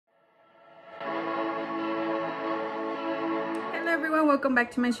everyone, welcome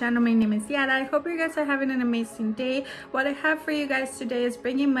back to my channel. My name is Yara. I hope you guys are having an amazing day. What I have for you guys today is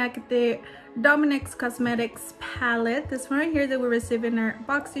bringing back the Dominix Cosmetics palette. This one right here that we received in our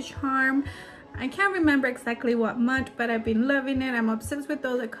BoxyCharm. I can't remember exactly what month, but I've been loving it. I'm obsessed with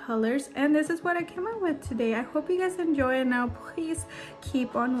all the colors, and this is what I came up with today. I hope you guys enjoy it. Now please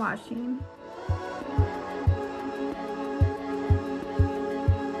keep on watching.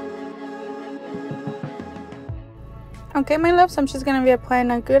 Okay, my loves, I'm just gonna be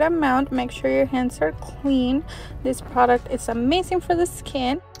applying a good amount. Make sure your hands are clean. This product is amazing for the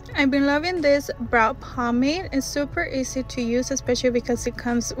skin. I've been loving this brow pomade. It's super easy to use, especially because it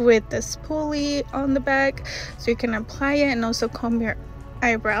comes with the spoolie on the back, so you can apply it and also comb your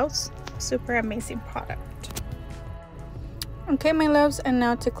eyebrows. Super amazing product. Okay, my loves, and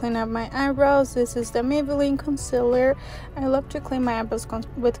now to clean up my eyebrows, this is the Maybelline concealer. I love to clean my eyebrows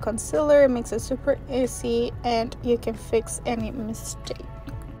with concealer. It makes it super easy and you can fix any mistake.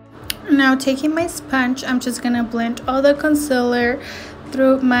 Now taking my sponge, I'm just gonna blend all the concealer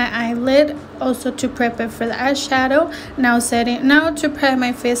through my eyelid, also to prep it for the eyeshadow. Now to prep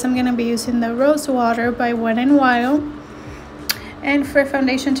my face, I'm gonna be using the Rose Water by Wet n Wild. And for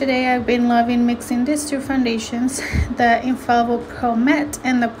foundation today, I've been loving mixing these two foundations. The Infallible Pro Matte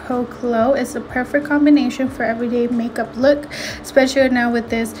and the Pro Glow is the perfect combination for everyday makeup look, especially now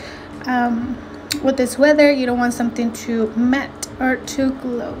with this weather. You don't want something too matte or too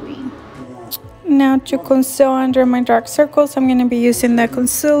glowy. Now to conceal under my dark circles, I'm going to be using the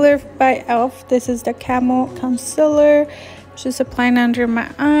concealer by e.l.f. This is the Camo Concealer. Just applying under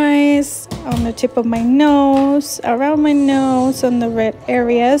my eyes, on the tip of my nose, around my nose, on the red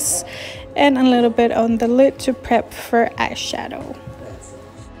areas, and a little bit on the lid to prep for eyeshadow.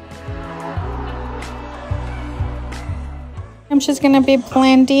 I'm just going to be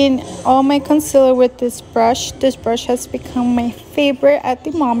blending all my concealer with this brush. This brush has become my favorite at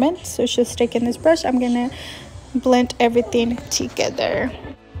the moment. So just taking this brush, I'm going to blend everything together.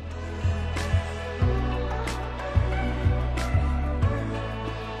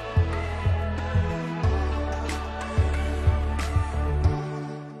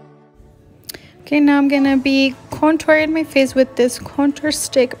 Okay, now I'm gonna be contouring my face with this contour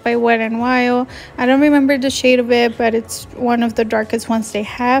stick by Wet n Wild. I don't remember the shade of it, but it's one of the darkest ones they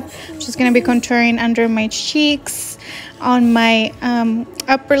have. I'm just gonna be contouring under my cheeks, on my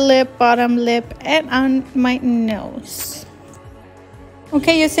upper lip, bottom lip, and on my nose.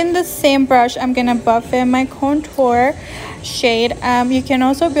 Okay, using the same brush, I'm gonna buff in my contour shade. You can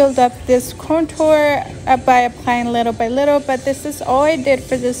also build up this contour by applying little by little, but this is all I did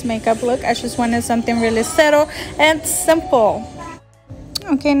for this makeup look. I just wanted something really subtle and simple.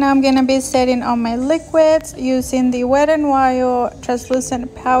 Okay, now I'm gonna be setting on my liquids using the Wet n Wild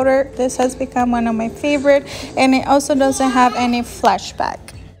translucent powder. This has become one of my favorite, and it also doesn't have any flashback.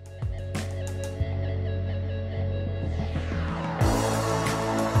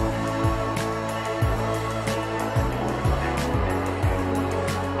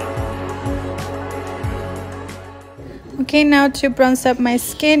 Okay, now to bronze up my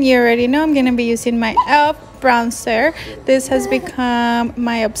skin, you already know I'm going to be using my e.l.f. bronzer. This has become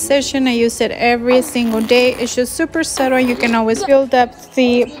my obsession. I use it every single day. It's just super subtle. You can always build up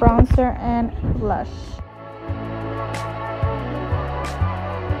the bronzer and blush.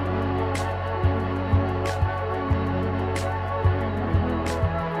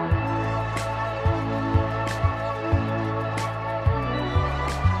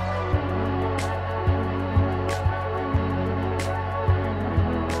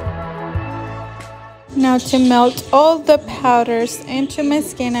 Now to melt all the powders into my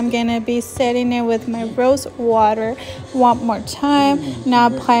skin, I'm going to be setting it with my Rose Water one more time. Now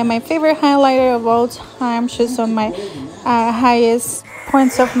apply my favorite highlighter of all time, just on my highest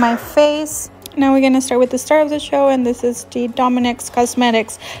points of my face. Now we're going to start with the star of the show, and this is the Dominix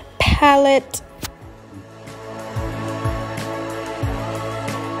Cosmetics palette.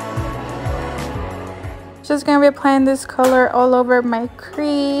 Just going to be applying this color all over my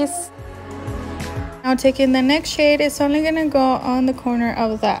crease. Now taking the next shade, it's only going to go on the corner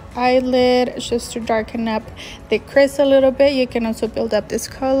of the eyelid just to darken up the crease a little bit. You can also build up this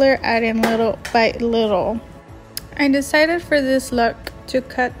color, adding little by little. I decided for this look to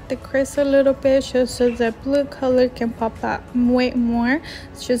cut the crease a little bit just so the blue color can pop out way more.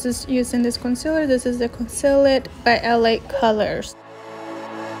 It's just using this concealer. This is the Conceal It by LA Colors.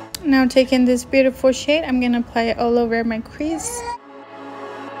 Now taking this beautiful shade, I'm going to apply it all over my crease.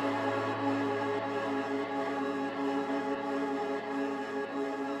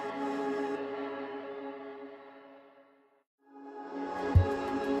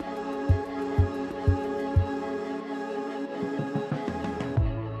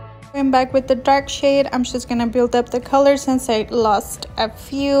 I'm back with the dark shade. I'm just gonna build up the color since I lost a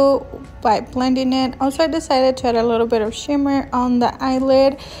few by blending it. Also, I decided to add a little bit of shimmer on the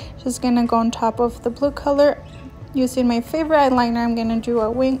eyelid. Just gonna go on top of the blue color. Using my favorite eyeliner, I'm gonna do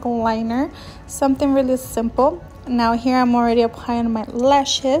a wing liner, something really simple. Now here I'm already applying my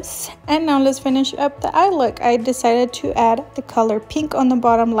lashes, and now let's finish up the eye look. I decided to add the color pink on the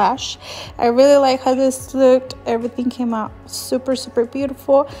bottom lash. I really like how this looked. Everything came out super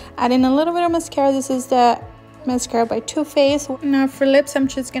beautiful. Adding a little bit of mascara. This is the mascara by Too Faced. Now for lips, I'm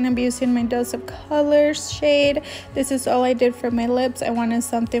just gonna be using my Dose of Colors shade. This is all I did for my lips. I wanted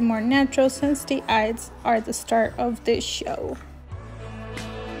something more natural since the eyes are the start of this show.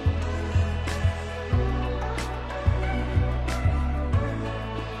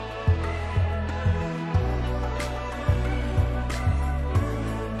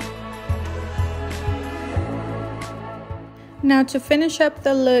 Now to finish up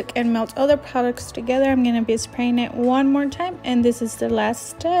the look and melt all the products together, I'm going to be spraying it one more time, and this is the last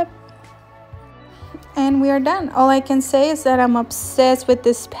step. And we are done. All I can say is that I'm obsessed with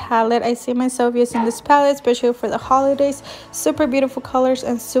this palette. I see myself using this palette, especially for the holidays. Super beautiful colors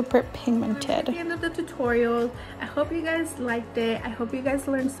and super pigmented. At the end of the tutorial, I hope you guys liked it. I hope you guys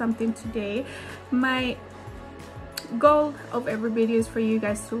learned something today. My goal of every video is for you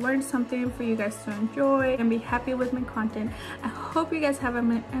guys to learn something, for you guys to enjoy and be happy with my content. I hope you guys have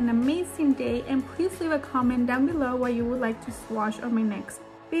an amazing day, and please leave a comment down below what you would like to watch on my next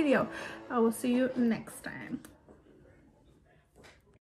video. I will see you next time.